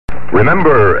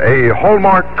Remember, a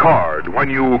Hallmark card when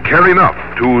you care enough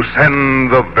to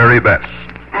send the very best.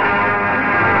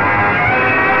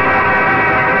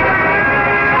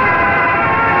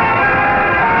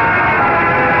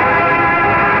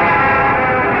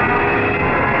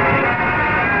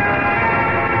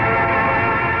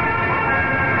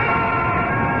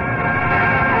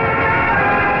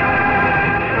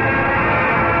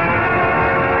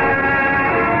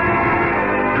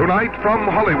 Tonight from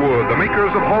Hollywood, the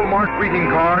makers of Hallmark greeting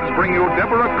cards bring you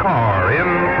Deborah Carr in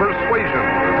Persuasion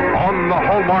on the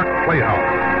Hallmark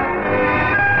Playhouse.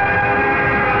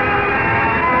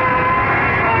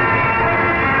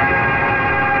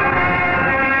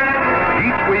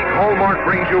 Each week, Hallmark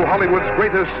brings you Hollywood's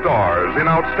greatest stars in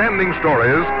outstanding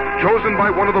stories chosen by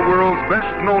one of the world's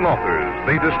best-known authors,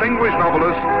 the distinguished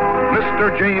novelist,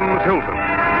 Mr. James Hilton.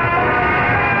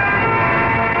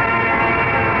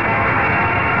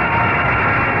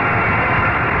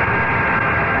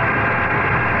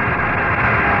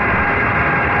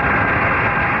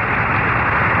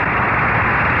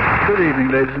 Good evening,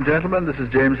 ladies and gentlemen. This is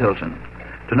James Hilton.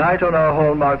 Tonight on our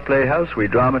Hallmark Playhouse, we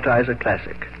dramatize a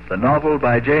classic, the novel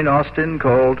by Jane Austen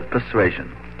called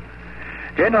Persuasion.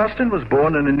 Jane Austen was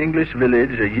born in an English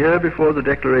village a year before the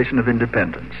Declaration of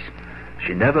Independence.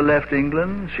 She never left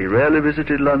England. She rarely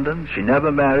visited London. She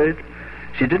never married.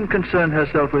 She didn't concern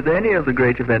herself with any of the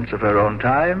great events of her own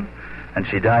time, and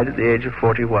she died at the age of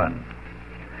 41.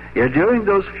 Yet during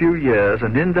those few years,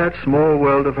 and in that small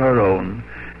world of her own,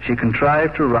 she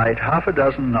contrived to write half a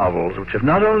dozen novels which have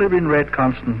not only been read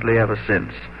constantly ever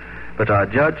since, but are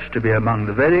judged to be among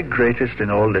the very greatest in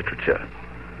all literature.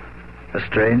 A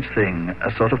strange thing,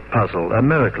 a sort of puzzle, a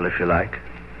miracle, if you like.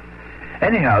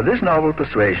 Anyhow, this novel,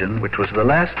 Persuasion, which was the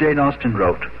last Jane Austen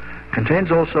wrote, contains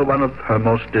also one of her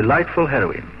most delightful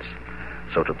heroines.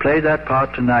 So to play that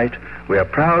part tonight, we are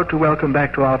proud to welcome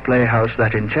back to our playhouse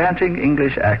that enchanting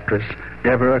English actress,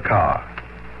 Deborah Carr.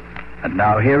 And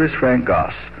now here is Frank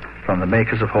Goss from the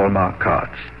makers of Hallmark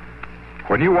cards.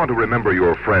 When you want to remember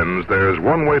your friends, there's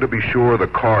one way to be sure the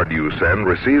card you send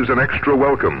receives an extra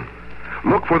welcome.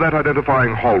 Look for that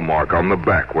identifying hallmark on the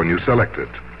back when you select it.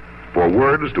 For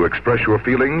words to express your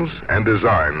feelings and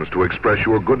designs to express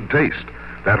your good taste,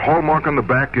 that hallmark on the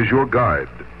back is your guide.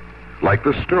 Like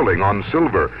the sterling on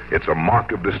silver, it's a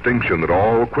mark of distinction that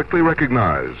all quickly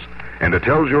recognize, and it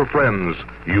tells your friends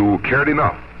you cared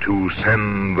enough to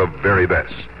send the very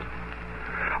best.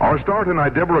 Our star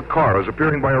tonight, Deborah Carr, is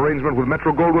appearing by arrangement with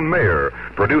Metro-Goldwyn-Mayer,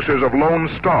 producers of Lone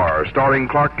Star, starring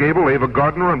Clark Gable, Ava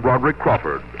Gardner, and Broderick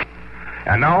Crawford.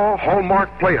 And now,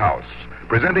 Hallmark Playhouse,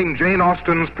 presenting Jane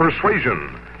Austen's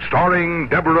Persuasion, starring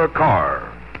Deborah Carr.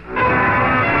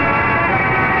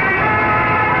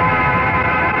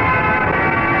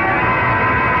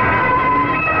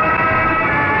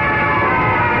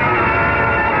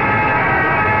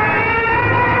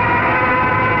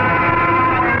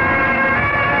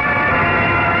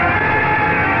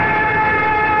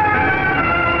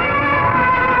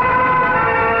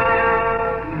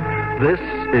 This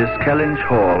is Kellynch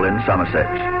Hall in Somerset,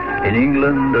 in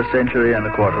England a century and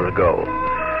a quarter ago,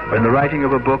 when the writing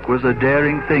of a book was a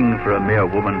daring thing for a mere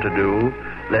woman to do,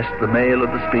 lest the male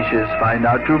of the species find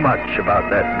out too much about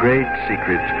that great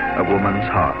secret, a woman's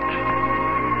heart.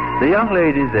 The young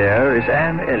lady there is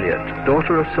Anne Elliot,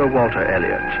 daughter of Sir Walter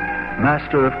Elliot,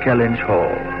 master of Kellynch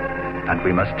Hall. And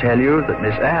we must tell you that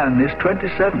Miss Anne is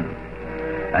 27,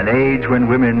 an age when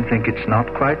women think it's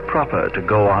not quite proper to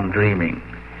go on dreaming.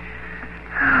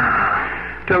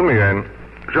 Tell me, Anne,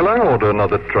 shall I order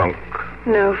another trunk?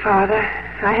 No, Father.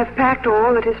 I have packed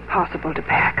all that is possible to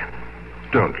pack.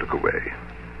 Don't look away.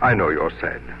 I know you're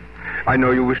sad. I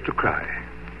know you wish to cry.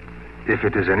 If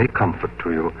it is any comfort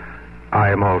to you, I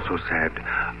am also sad.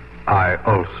 I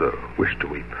also wish to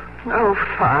weep. Oh,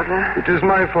 Father. It is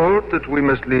my fault that we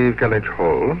must leave Kellynch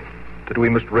Hall, that we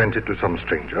must rent it to some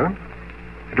stranger.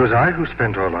 It was I who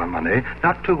spent all our money,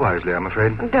 not too wisely, I'm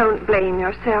afraid. Don't blame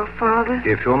yourself, Father.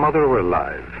 If your mother were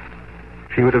alive,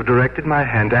 she would have directed my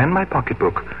hand and my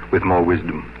pocketbook with more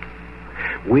wisdom.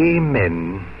 We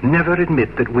men never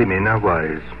admit that women are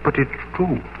wise, but it's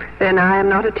true. Then I am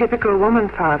not a typical woman,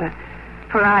 Father,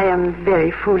 for I am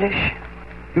very foolish.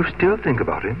 You still think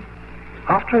about him?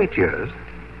 After 8 years?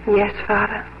 Yes,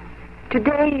 Father.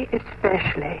 Today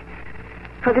especially.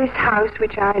 For this house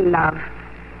which I love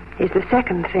is the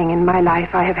second thing in my life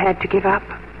I have had to give up.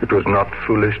 It was not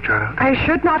foolish, child. I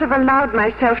should not have allowed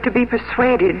myself to be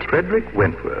persuaded. Frederick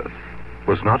Wentworth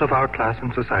was not of our class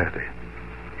in society.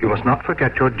 You must not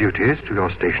forget your duties to your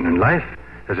station in life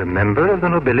as a member of the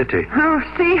nobility. Oh,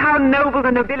 see how noble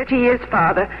the nobility is,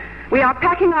 Father. We are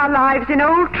packing our lives in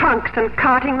old trunks and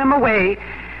carting them away.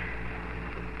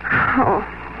 Oh,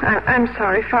 I'm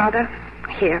sorry, Father.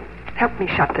 Here, help me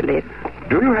shut the lid.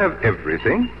 Do you have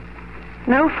everything?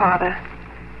 No, Father.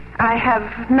 I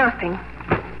have nothing.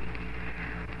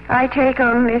 I take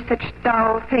only such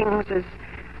dull things as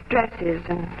dresses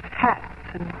and hats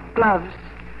and gloves.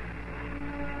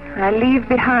 I leave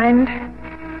behind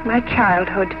my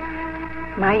childhood,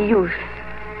 my youth,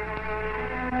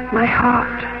 my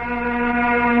heart.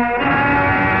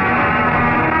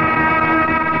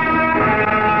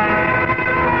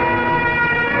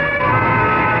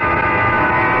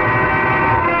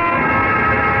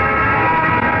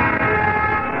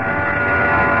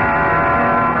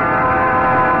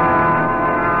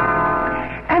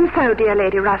 So, dear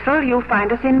Lady Russell, you'll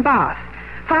find us in Bath.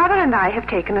 Father and I have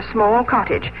taken a small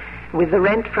cottage. With the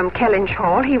rent from Kellynch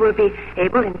Hall, he will be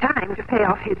able in time to pay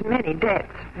off his many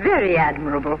debts. Very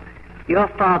admirable. Your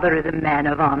father is a man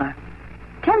of honor.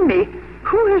 Tell me,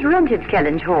 who has rented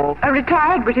Kellynch Hall? A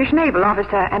retired British naval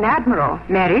officer, an admiral.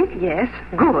 Married? Yes.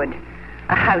 Good.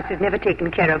 A house is never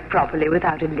taken care of properly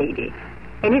without a lady.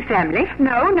 Any family?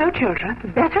 No children.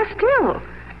 Better still.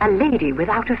 A lady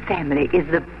without a family is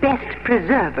the best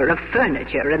preserver of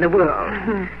furniture in the world.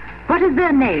 Mm-hmm. What is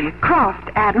their name?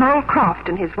 Croft, Admiral Croft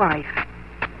and his wife.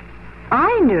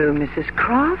 I know Mrs.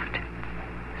 Croft.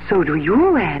 So do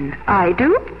you, Anne. I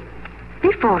do?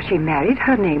 Before she married,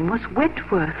 her name was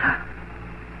Wentworth.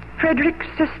 Frederick's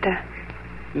sister.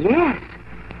 Yes.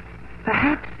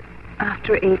 Perhaps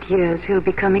after 8 years he'll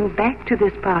be coming back to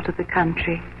this part of the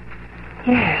country.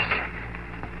 Yes.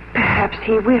 Perhaps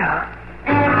he will.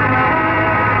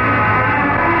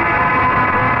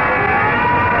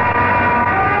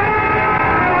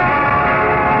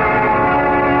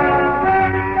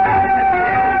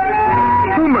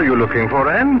 Whom are you looking for,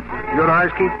 Anne? Your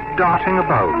eyes keep darting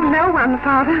about. No one,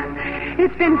 Father.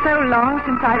 It's been so long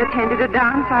since I've attended a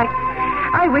dance.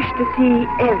 I wish to see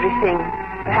everything.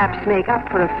 Perhaps make up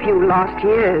for a few lost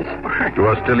years. You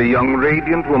are still a young,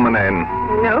 radiant woman, Anne.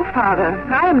 No, Father.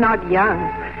 I am not young.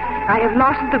 I have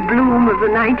lost the bloom of the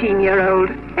 19-year-old.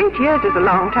 8 years is a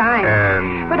long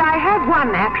time. But I have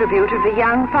one attribute of the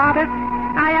young, Father.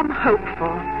 I am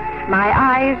hopeful. My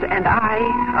eyes and I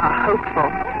are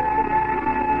hopeful.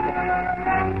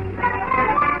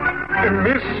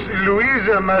 Miss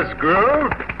Louisa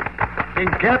Musgrove and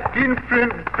Captain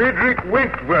Frederick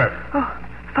Wentworth. Oh,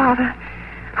 Father,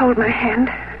 hold my hand.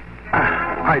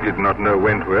 I did not know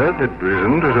Wentworth had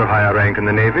risen to so high a rank in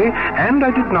the Navy, and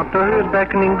I did not know he was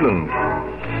back in England.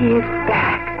 He is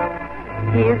back.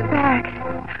 He is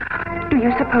back. Do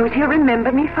you suppose he'll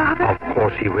remember me, Father? Of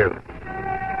course he will.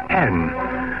 Anne,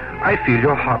 I feel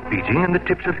your heart beating in the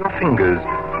tips of your fingers.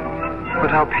 But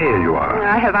how pale you are.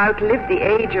 I have outlived the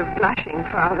age of blushing,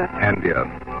 Father. Anne, dear,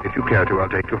 if you care to, I'll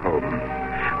take you home.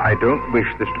 I don't wish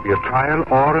this to be a trial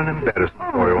or an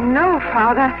embarrassment for you. No,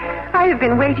 Father. I have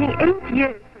been waiting 8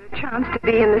 years for a chance to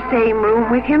be in the same room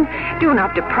with him. Do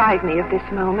not deprive me of this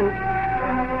moment.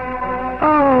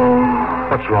 Oh.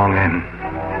 What's wrong, Anne?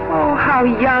 Oh, how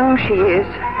young she is.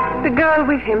 The girl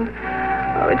with him.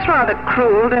 Oh, it's rather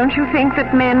cruel, don't you think,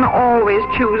 that men always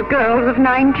choose girls of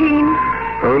 19?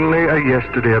 Only a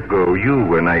yesterday ago you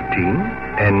were 19,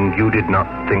 and you did not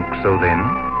think so then?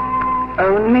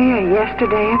 Only a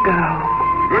yesterday ago.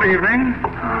 Good evening.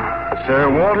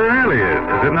 Sir Walter Elliot,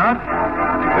 is it not?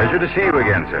 Pleasure to see you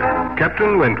again, sir.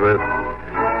 Captain Wentworth,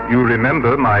 you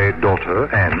remember my daughter,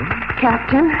 Anne?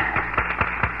 Captain?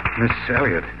 Miss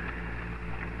Elliot,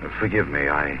 forgive me,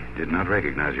 I did not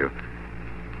recognize you.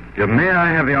 May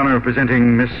I have the honor of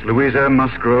presenting Miss Louisa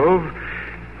Musgrove,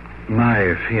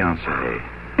 my fiancée?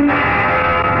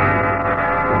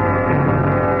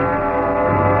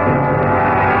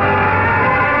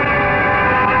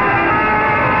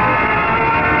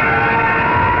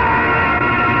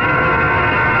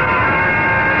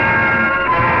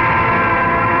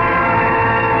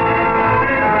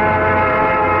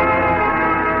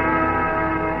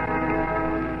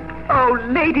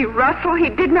 Lady Russell, he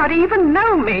did not even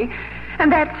know me.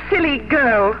 And that silly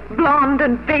girl, blonde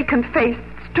and vacant-faced,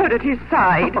 stood at his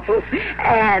side. Oh,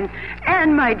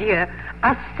 Anne, my dear,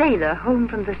 a sailor home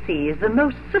from the sea is the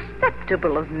most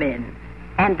susceptible of men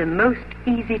and the most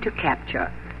easy to capture.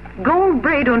 Gold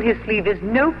braid on his sleeve is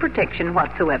no protection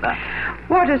whatsoever.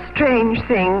 What a strange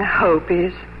thing hope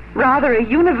is. Rather a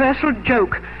universal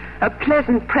joke, a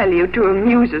pleasant prelude to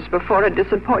amuse us before a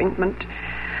disappointment.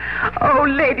 Oh,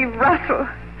 Lady Russell,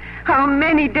 how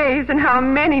many days and how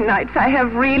many nights I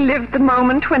have relived the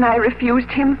moment when I refused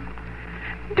him.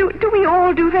 Do we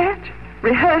all do that?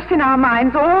 Rehearse in our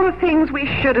minds all the things we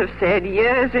should have said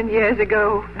years and years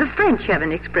ago. The French have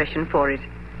an expression for it.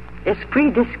 Esprit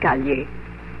d'escalier.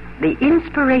 The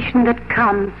inspiration that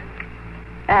comes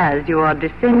as you are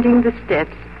descending the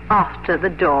steps after the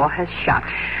door has shut.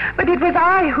 But it was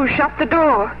I who shut the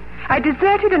door. I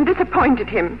deserted and disappointed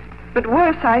him. But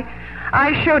worse,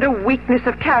 I showed a weakness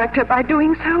of character by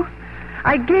doing so.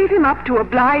 I gave him up to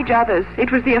oblige others.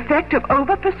 It was the effect of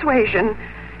over-persuasion.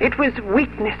 It was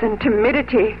weakness and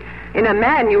timidity. In a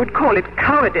man, you would call it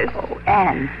cowardice. Oh,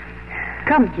 Anne,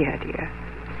 come here, dear.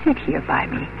 Sit here by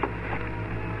me.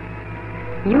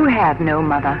 You have no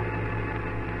mother.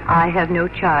 I have no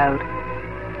child.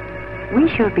 We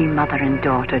shall be mother and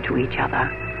daughter to each other.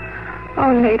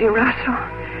 Oh, Lady Russell,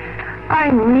 I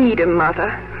need a mother.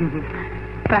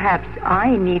 Perhaps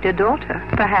I need a daughter.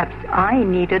 Perhaps I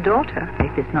need a daughter.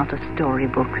 Life is not a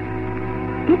storybook.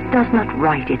 It does not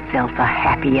write itself a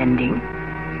happy ending.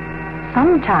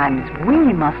 Sometimes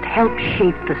we must help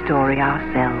shape the story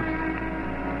ourselves.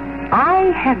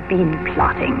 I have been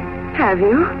plotting. Have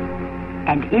you?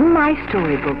 And in my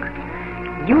storybook,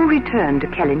 you return to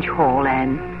Kellynch Hall,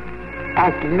 Anne,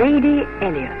 as Lady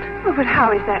Elliot. Oh, but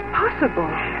how is that possible?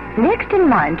 Next in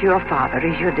line to your father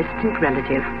is your distant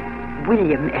relative,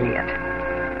 William Elliot.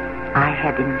 I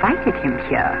have invited him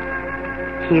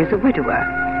here. He is a widower.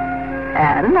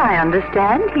 And I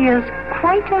understand he is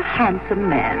quite a handsome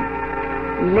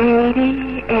man.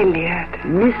 Lady Elliot.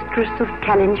 Mistress of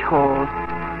Kellynch Hall,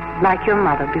 like your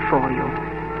mother before you.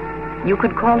 You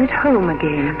could call it home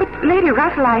again. But, Lady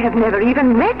Russell, I have never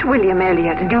even met William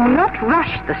Elliot. Do not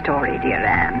rush the story, dear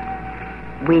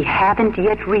Anne. We haven't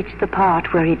yet reached the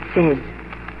part where it says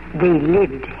they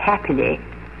lived happily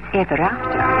ever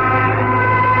after.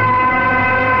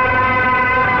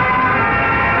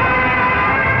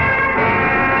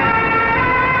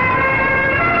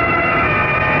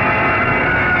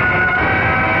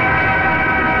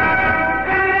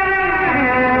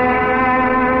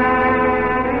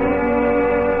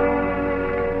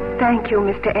 Thank you,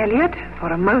 Mr. Elliot,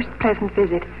 for a most pleasant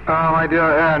visit. My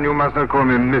dear Anne, you must not call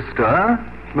me Mr.,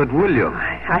 but William.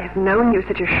 I have known you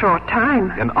such a short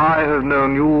time. And I have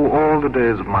known you all the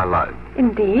days of my life.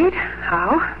 Indeed?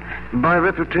 How? By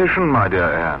reputation, my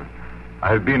dear Anne.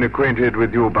 I have been acquainted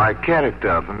with you by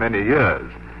character for many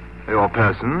years. Your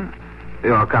person,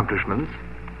 your accomplishments,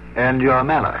 and your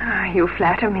manner. You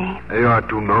flatter me. You are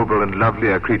too noble and lovely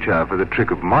a creature for the trick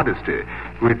of modesty,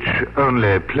 which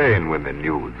only plain women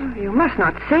use. You must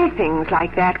not say things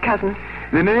like that, cousin.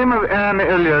 The name of Anne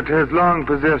Elliot has long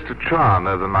possessed a charm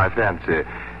over my fancy,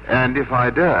 and if I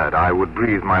dared, I would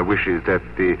breathe my wishes that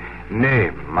the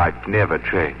name might never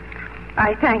change.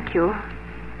 I thank you,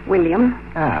 William.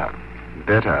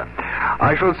 Better.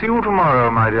 I shall see you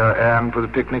tomorrow, my dear Anne, for the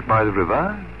picnic by the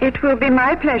river. It will be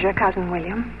my pleasure, Cousin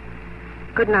William.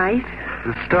 Good night.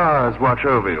 The stars watch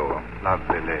over you,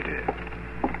 lovely lady.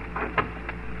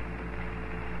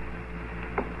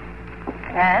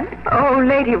 Anne? Oh,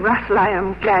 Lady Russell, I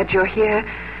am glad you're here.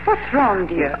 What's wrong,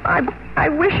 dear? I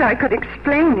wish I could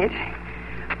explain it.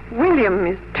 William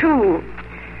is too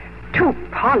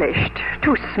polished,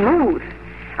 too smooth.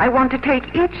 I want to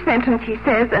take each sentence he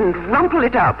says and rumple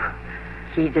it up.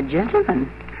 He's a gentleman.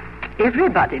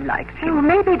 Everybody likes him. Oh,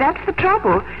 maybe that's the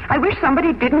trouble. I wish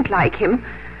somebody didn't like him.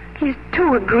 He's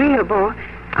too agreeable.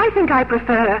 I think I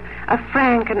prefer a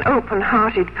frank and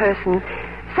open-hearted person.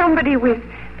 Somebody with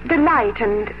delight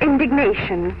and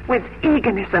indignation, with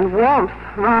eagerness and warmth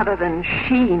rather than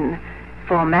sheen.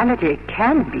 Formality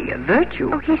can be a virtue.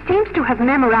 Oh, he seems to have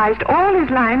memorized all his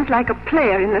lines like a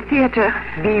player in the theater.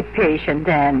 Be patient,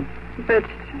 Anne. But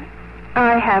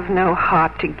I have no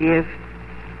heart to give.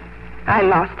 I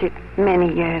lost it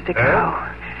many years ago.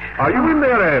 Are you in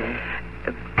there,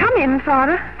 Anne? Come in,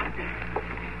 Father.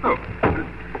 Oh,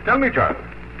 tell me, child,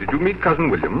 did you meet Cousin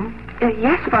William?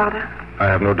 Yes, Father. I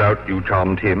have no doubt you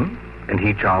charmed him, and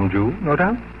he charmed you, no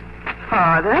doubt?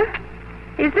 Father,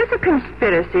 is this a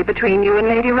conspiracy between you and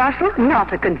Lady Russell?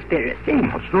 Not a conspiracy.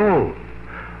 Not at all.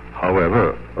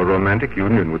 However, a romantic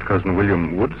union with Cousin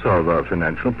William would solve our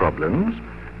financial problems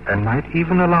and might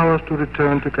even allow us to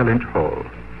return to Kellynch Hall.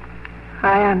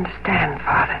 I understand,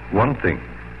 Father. One thing.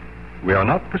 We are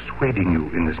not persuading you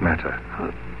in this matter.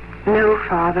 No,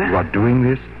 Father. You are doing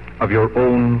this of your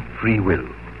own free will.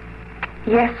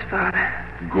 Yes, Father.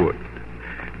 Good.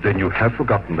 Then you have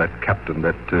forgotten that captain,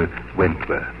 that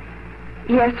Wentworth.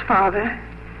 Yes, Father.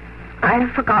 I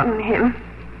have forgotten him.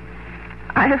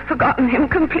 I have forgotten him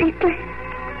completely.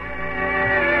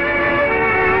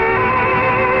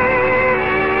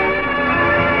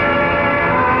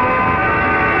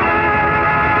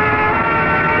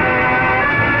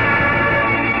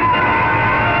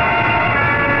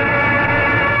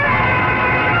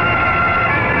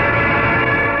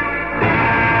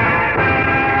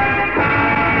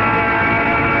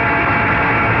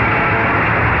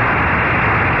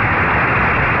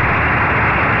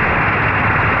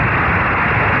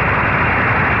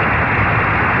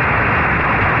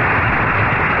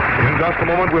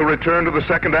 moment, we'll return to the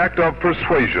second act of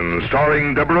Persuasion,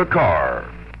 starring Deborah Carr.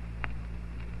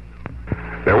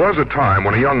 There was a time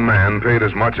when a young man paid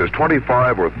as much as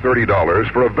 $25 or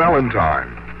 $30 for a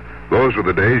valentine. Those were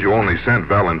the days you only sent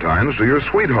valentines to your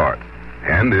sweetheart,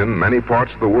 and in many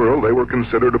parts of the world they were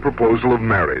considered a proposal of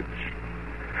marriage.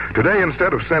 Today,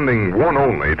 instead of sending one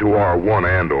only to our one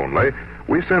and only,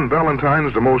 we send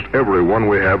valentines to most everyone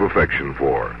we have affection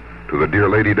for. To the dear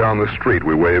lady down the street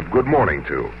we wave good morning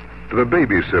to the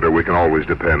babysitter we can always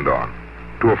depend on,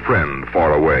 to a friend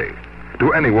far away,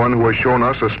 to anyone who has shown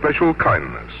us a special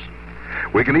kindness.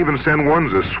 We can even send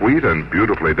ones as sweet and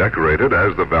beautifully decorated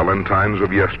as the valentines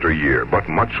of yesteryear, but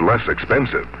much less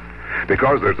expensive,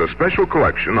 because there's a special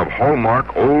collection of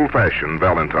Hallmark old-fashioned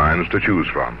valentines to choose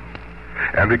from.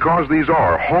 And because these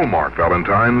are Hallmark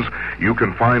valentines, you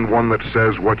can find one that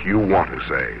says what you want to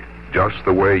say, just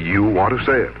the way you want to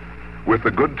say it, with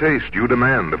the good taste you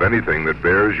demand of anything that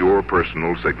bears your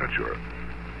personal signature.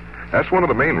 That's one of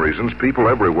the main reasons people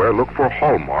everywhere look for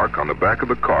Hallmark on the back of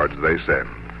the cards they send.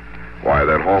 Why,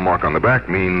 that Hallmark on the back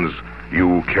means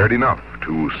you cared enough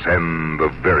to send the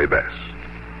very best.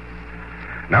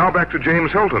 Now back to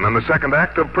James Hilton and the second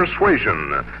act of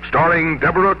Persuasion, starring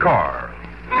Deborah Carr.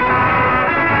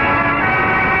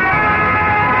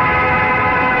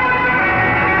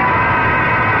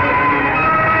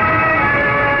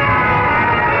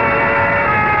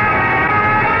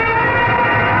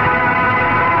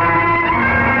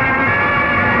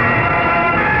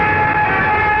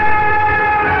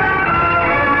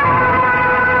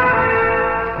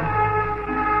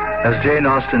 As Jane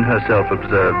Austen herself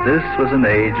observed, this was an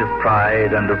age of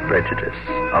pride and of prejudice,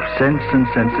 of sense and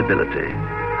sensibility.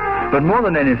 But more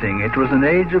than anything, it was an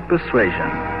age of persuasion,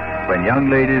 when young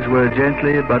ladies were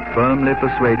gently but firmly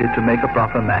persuaded to make a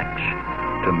proper match,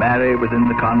 to marry within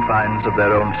the confines of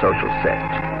their own social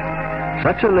set.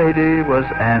 Such a lady was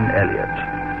Anne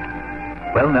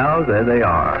Elliot. Well, now, there they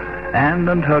are, Anne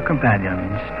and her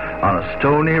companions, on a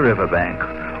stony riverbank,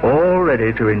 all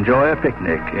ready to enjoy a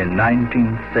picnic in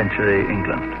 19th century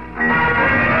England.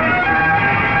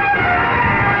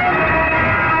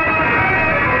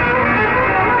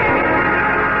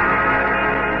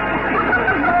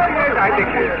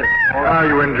 Are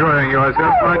you enjoying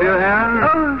yourself, my dear Anne?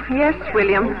 Oh, yes,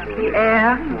 William. The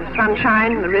air, the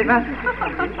sunshine, the river,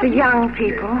 the young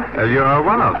people. You're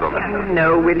one of them.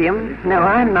 No, William. No,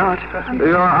 I'm not.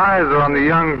 Your eyes are on the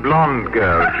young blonde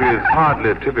girl. She is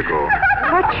hardly typical.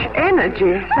 Such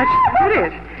energy, such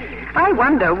spirit. I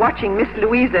wonder, watching Miss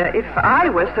Louisa, if I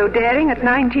were so daring at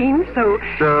 19, so...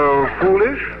 So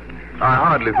foolish? I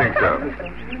hardly think so.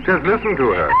 Just listen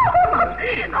to her.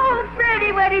 Oh,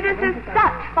 Freddie, Weddy, this is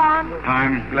such fun.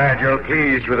 I'm glad you're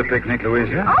pleased with the picnic,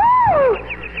 Louisa. Oh,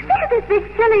 look at this big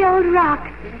silly old rock.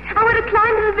 I want to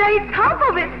climb to the very top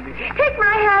of it. Take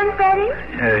my hand, Freddie.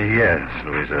 Yes,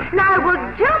 Louisa. Now I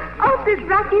will jump off this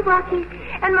rocky,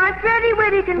 and my Freddie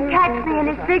Weddy can catch me in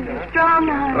his big, strong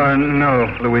arms.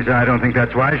 No, Louisa, I don't think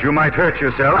that's wise. You might hurt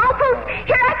yourself. Oh, poof,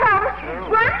 here I come.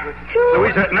 1, 2...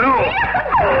 Louisa, no!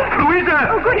 Louisa!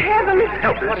 Oh, good heavens.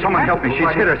 Help, someone help me. She's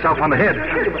hit herself on the head.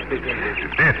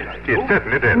 She's dead. She's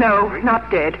certainly dead. No, not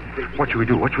dead. What shall we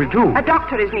do? What shall we do? A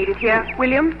doctor is needed here.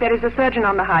 William, there is a surgeon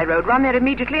on the high road. Run there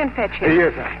immediately and fetch him.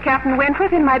 Yes. Captain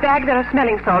Wentworth, in my bag there are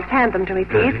smelling salts. Hand them to me,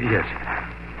 please. Yes.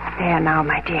 There now,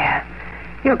 my dear.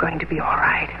 You're going to be all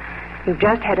right. You've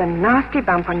just had a nasty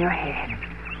bump on your head.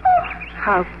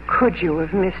 How could you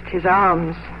have missed his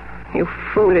arms, you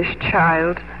foolish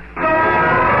child?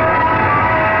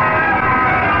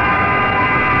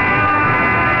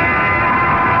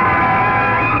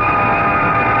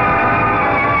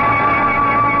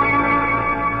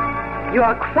 You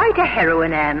are quite a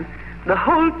heroine, Anne. The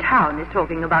whole town is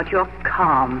talking about your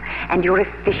calm and your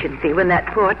efficiency when that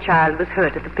poor child was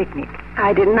hurt at the picnic.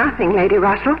 I did nothing, Lady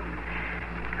Russell.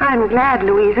 I'm glad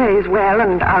Louisa is well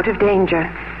and out of danger.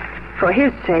 For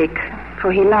his sake,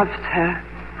 for he loves her.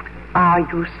 Are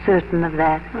you certain of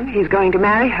that? He's going to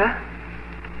marry her.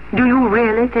 Do you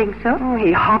really think so? Oh,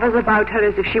 he hovers about her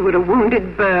as if she were a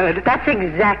wounded bird. That's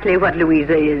exactly what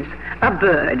Louisa is. A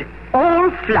bird. All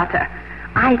flutter.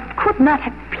 I could not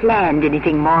have planned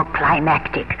anything more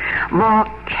climactic, more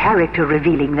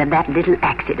character-revealing than that little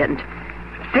accident.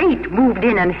 Fate moved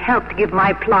in and helped give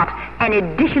my plot an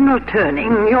additional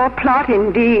turning. Your plot,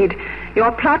 indeed.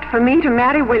 Your plot for me to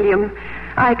marry William.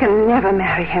 I can never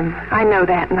marry him. I know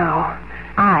that now.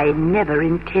 I never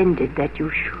intended that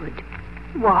you should.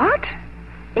 What?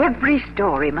 Every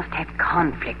story must have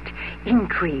conflict,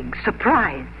 intrigue,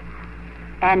 surprise,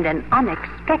 and an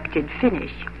unexpected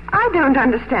finish. I don't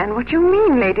understand what you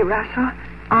mean, Lady Russell.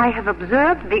 I have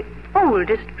observed the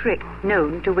oldest trick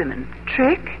known to women.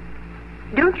 Trick?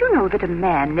 Don't you know that a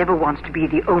man never wants to be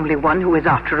the only one who is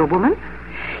after a woman?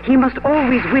 He must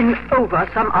always win over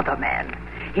some other man.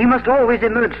 He must always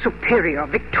emerge superior,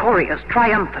 victorious,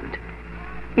 triumphant.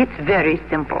 It's very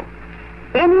simple.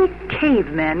 Any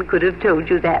caveman could have told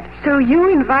you that. So you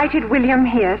invited William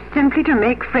here simply to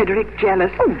make Frederick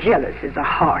jealous? Oh, jealous is a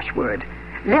harsh word.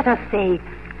 Let us say,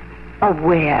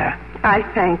 aware. I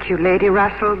thank you, Lady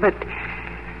Russell, but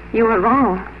you are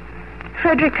wrong.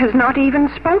 Frederick has not even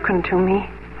spoken to me.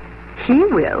 He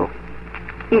will.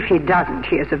 If he doesn't,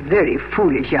 he is a very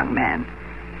foolish young man.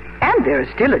 And there is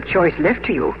still a choice left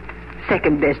to you.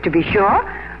 Second best, to be sure,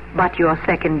 but your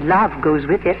second love goes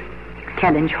with it.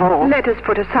 Kellynch Hall. Let us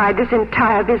put aside this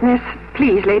entire business.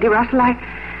 Please, Lady Russell,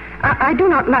 I do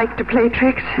not like to play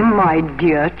tricks. My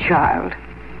dear child,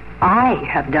 I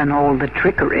have done all the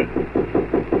trickery.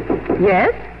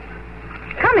 Yes?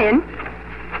 Come in.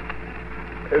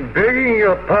 Begging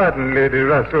your pardon, Lady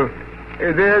Russell,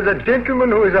 there's a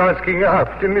gentleman who is asking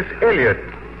after Miss Elliot.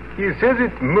 He says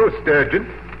it's most urgent.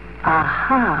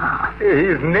 Aha.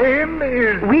 His name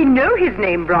is... We know his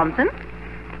name, Bronson.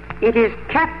 It is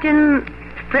Captain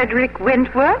Frederick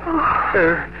Wentworth.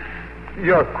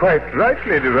 You're quite right,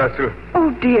 Lady Russell.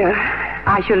 Oh, dear.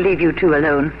 I shall leave you two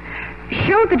alone.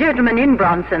 Show the gentleman in,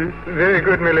 Bronson. Very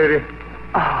good, my lady.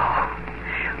 Oh,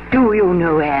 do you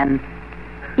know, Anne,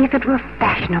 if it were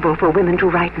fashionable for women to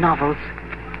write novels,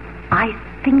 I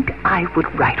think I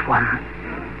would write one.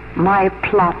 My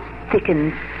plots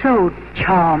thicken so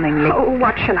charmingly. Oh,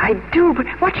 what shall I do? But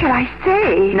what shall I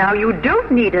say? Now, you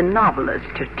don't need a novelist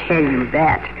to tell you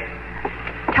that.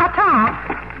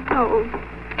 Ta-ta. Oh,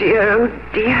 dear, oh,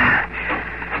 dear.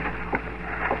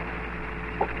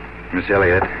 Miss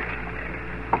Elliot.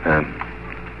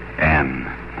 Anne.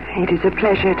 It is a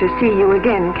pleasure to see you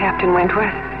again, Captain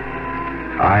Wentworth.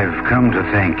 I've come to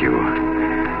thank you.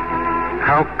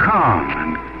 How calm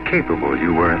and capable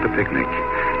you were at the picnic.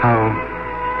 How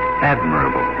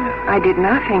admirable. I did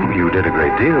nothing. You did a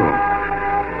great deal.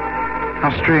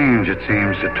 How strange it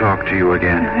seems to talk to you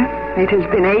again. It has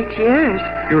been 8 years.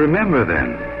 You remember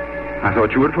then? I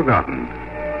thought you had forgotten.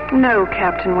 No,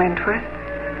 Captain Wentworth.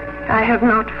 I have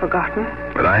not forgotten.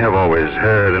 But I have always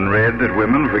heard and read that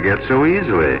women forget so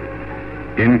easily.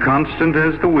 Inconstant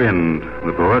as the wind,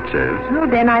 the poet says. Oh,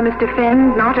 then I must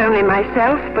defend not only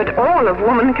myself, but all of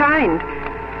womankind.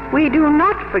 We do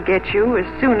not forget you as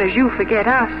soon as you forget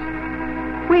us.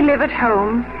 We live at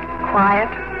home, quiet,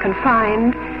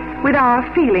 confined, with our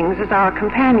feelings as our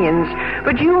companions.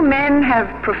 But you men have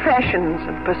professions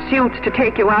and pursuits to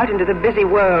take you out into the busy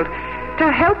world,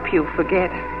 to help you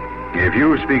forget. If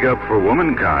you speak up for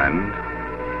womankind,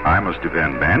 I must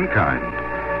defend mankind.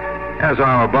 As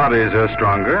our bodies are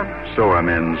stronger, so are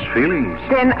men's feelings.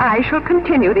 Then I shall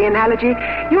continue the analogy.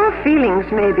 Your feelings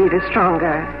may be the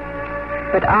stronger,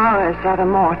 but ours are the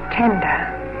more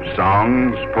tender.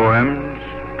 Songs, poems,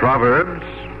 proverbs,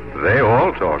 they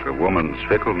all talk of woman's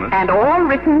fickleness. And all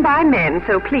written by men,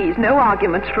 so please, no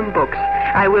arguments from books.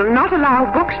 I will not allow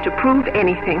books to prove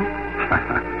anything.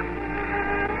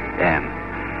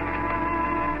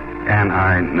 Anne,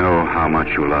 I know how much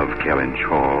you love Kellynch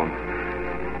Hall.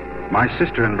 My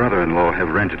sister and brother-in-law have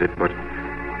rented it, but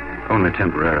only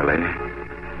temporarily.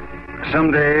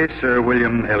 Someday, Sir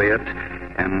William Elliot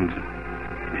and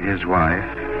his wife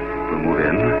will move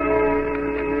in.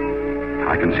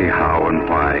 I can see how and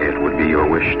why it would be your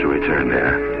wish to return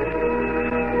there.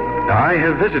 I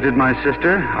have visited my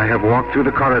sister. I have walked through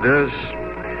the corridors,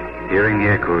 hearing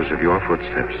the echoes of your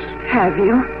footsteps. Have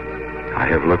you? I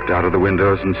have looked out of the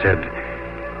windows and said,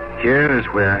 here is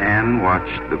where Anne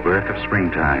watched the birth of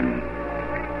springtime.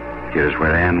 Here is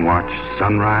where Anne watched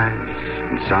sunrise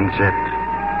and sunset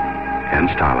and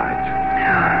starlight.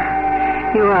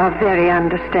 You are very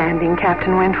understanding,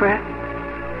 Captain Wentworth.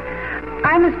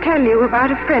 I must tell you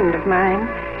about a friend of mine.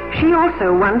 She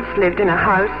also once lived in a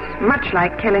house much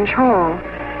like Kellynch Hall,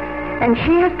 and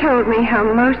she has told me her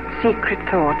most secret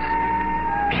thoughts.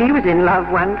 She was in love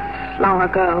once, long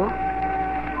ago,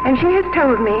 and she has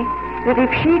told me that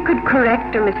if she could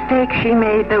correct a mistake she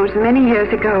made those many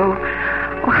years ago,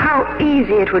 oh, how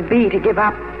easy it would be to give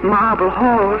up marble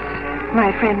halls,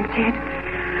 my friend said.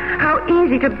 How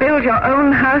easy to build your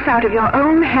own house out of your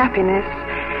own happiness.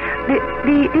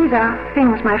 These are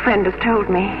things my friend has told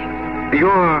me.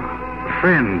 Your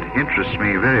friend interests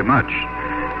me very much.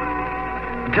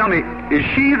 Tell me, is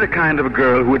she the kind of a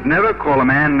girl who would never call a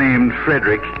man named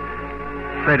Frederick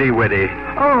Freddy Weddy?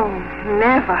 Oh,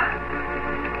 never.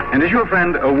 And is your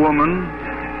friend a woman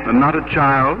and not a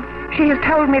child? She has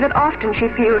told me that often she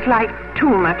feels like too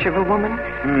much of a woman.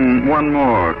 One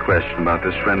more question about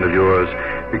this friend of yours,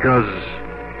 because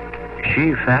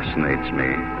she fascinates me.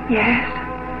 Yes.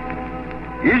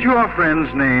 Is your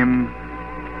friend's name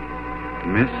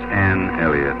Miss Anne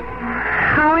Elliot?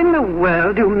 How in the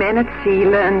world do men at sea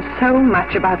learn so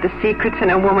much about the secrets in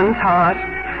a woman's heart?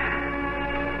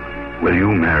 Will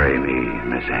you marry me,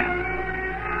 Miss Anne?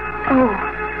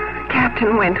 Oh,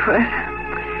 Captain Wentworth.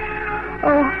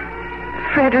 Oh,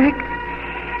 Frederick,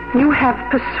 you have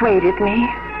persuaded me.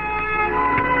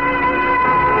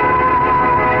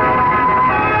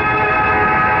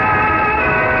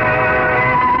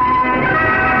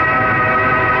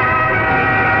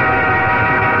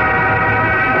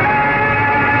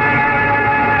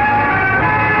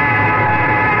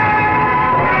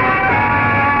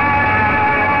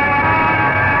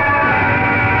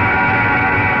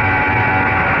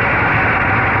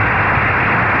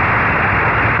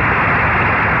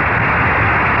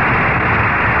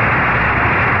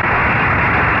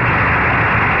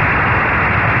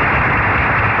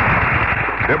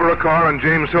 Deborah Carr and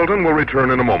James Hilton will return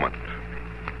in a moment.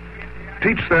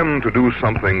 Teach them to do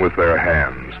something with their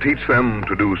hands. Teach them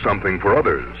to do something for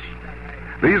others.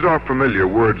 These are familiar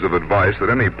words of advice that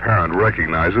any parent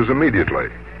recognizes immediately.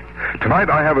 Tonight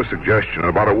I have a suggestion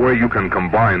about a way you can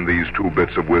combine these two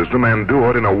bits of wisdom and do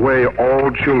it in a way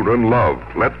all children love.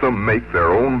 Let them make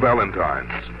their own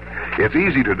Valentines. It's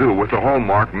easy to do with the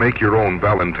Hallmark Make Your Own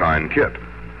Valentine kit.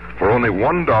 For only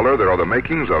 $1, there are the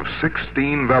makings of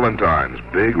 16 Valentines,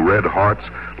 big red hearts,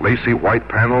 lacy white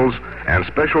panels, and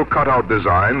special cutout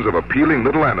designs of appealing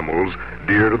little animals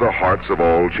dear to the hearts of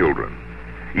all children.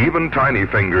 Even tiny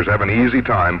fingers have an easy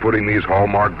time putting these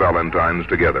Hallmark Valentines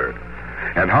together.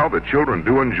 And how the children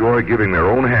do enjoy giving their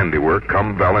own handiwork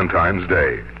come Valentine's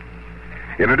Day.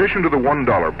 In addition to the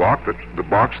 $1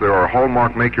 box, there are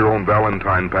Hallmark Make Your Own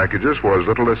Valentine packages for as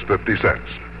little as 50 cents.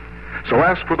 So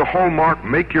ask for the Hallmark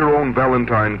Make Your Own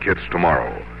Valentine kits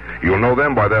tomorrow. You'll know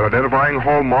them by that identifying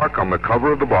hallmark on the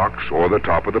cover of the box or the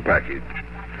top of the package.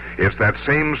 It's that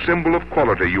same symbol of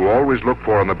quality you always look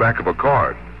for on the back of a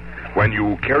card when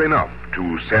you care enough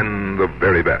to send the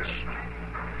very best.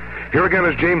 Here again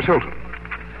is James Hilton.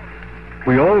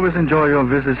 We always enjoy your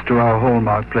visits to our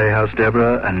Hallmark Playhouse,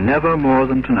 Deborah, and never more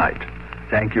than tonight.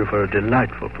 Thank you for a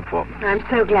delightful performance. I'm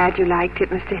so glad you liked it,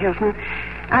 Mr. Hilton.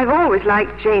 I've always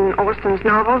liked Jane Austen's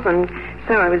novels, and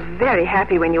so I was very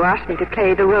happy when you asked me to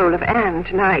play the role of Anne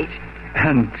tonight.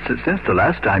 And since the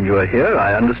last time you were here,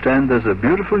 I understand there's a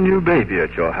beautiful new baby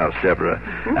at your house, Deborah.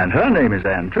 Mm-hmm. And her name is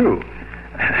Anne, too.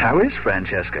 How is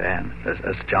Francesca Anne?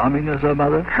 As charming as her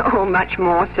mother? Oh, much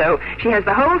more so. She has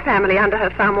the whole family under her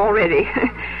thumb already.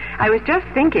 I was just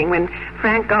thinking when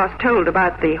Frank Goss told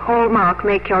about the Hallmark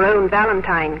Make Your Own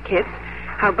Valentine kits,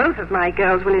 how both of my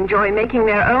girls will enjoy making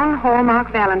their own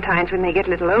Hallmark Valentines when they get a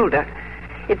little older.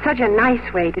 It's such a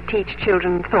nice way to teach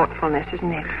children thoughtfulness,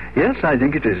 isn't it? Yes, I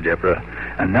think it is, Deborah.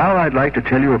 And now I'd like to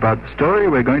tell you about the story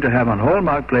we're going to have on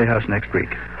Hallmark Playhouse next week.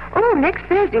 Oh, next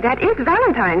Thursday. That is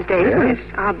Valentine's Day, isn't Yes.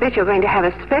 it? I'll bet you're going to have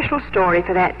a special story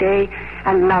for that day,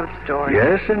 a love story.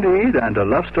 Yes, indeed, and a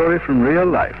love story from real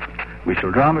life. We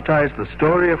shall dramatize the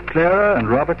story of Clara and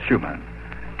Robert Schumann.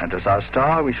 And as our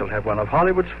star, we shall have one of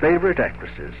Hollywood's favorite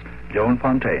actresses, Joan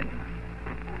Fontaine.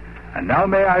 And now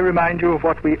may I remind you of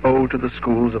what we owe to the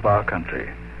schools of our country.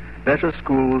 Better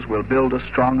schools will build a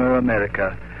stronger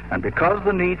America, and because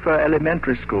the need for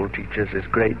elementary school teachers is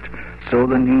great, so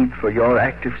the need for your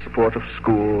active support of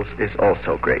schools is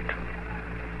also great.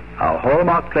 Our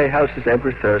Hallmark Playhouse is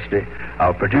every Thursday.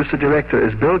 Our producer-director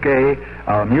is Bill Gay.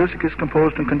 Our music is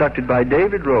composed and conducted by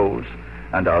David Rose.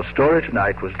 And our story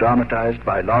tonight was dramatized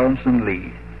by Lawrence and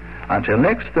Lee. Until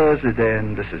next Thursday,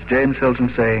 then, this is James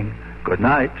Hilton saying good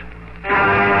night.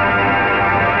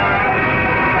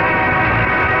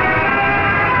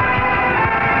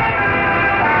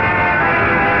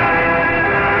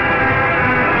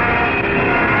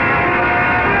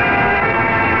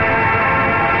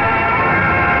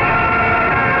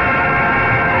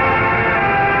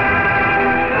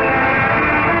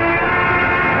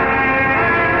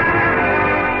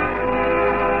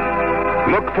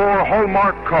 For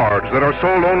Hallmark cards that are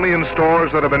sold only in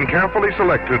stores that have been carefully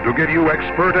selected to give you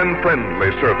expert and friendly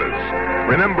service.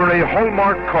 Remember, a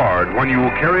Hallmark card when you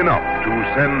care enough to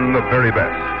send the very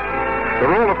best. The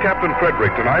role of Captain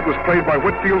Frederick tonight was played by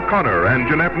Whitfield Connor, and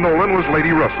Jeanette Nolan was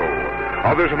Lady Russell.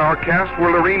 Others in our cast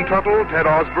were Lorene Tuttle, Ted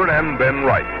Osborne, and Ben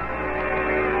Wright.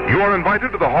 You are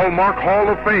invited to the Hallmark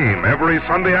Hall of Fame every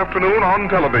Sunday afternoon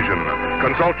on television.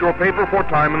 Consult your paper for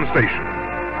time and station.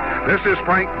 This is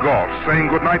Frank Goss saying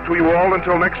good night to you all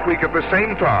until next week at the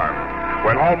same time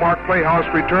when Hallmark Playhouse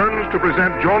returns to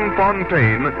present Joan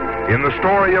Fontaine in the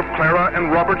story of Clara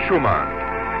and Robert Schumann.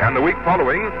 And the week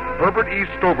following, Herbert E.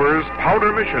 Stover's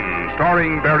Powder Mission,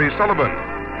 starring Barry Sullivan.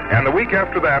 And the week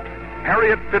after that,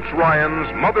 Harriet Fitzryan's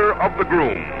Mother of the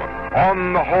Groom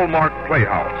on the Hallmark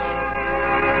Playhouse.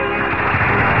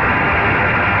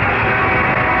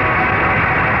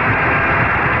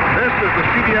 This is the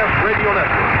CBS Radio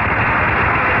Network.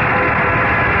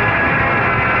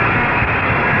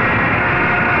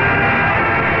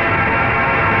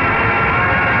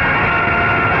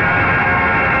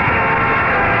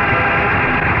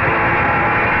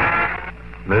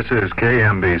 This is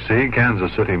KMBC,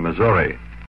 Kansas City, Missouri.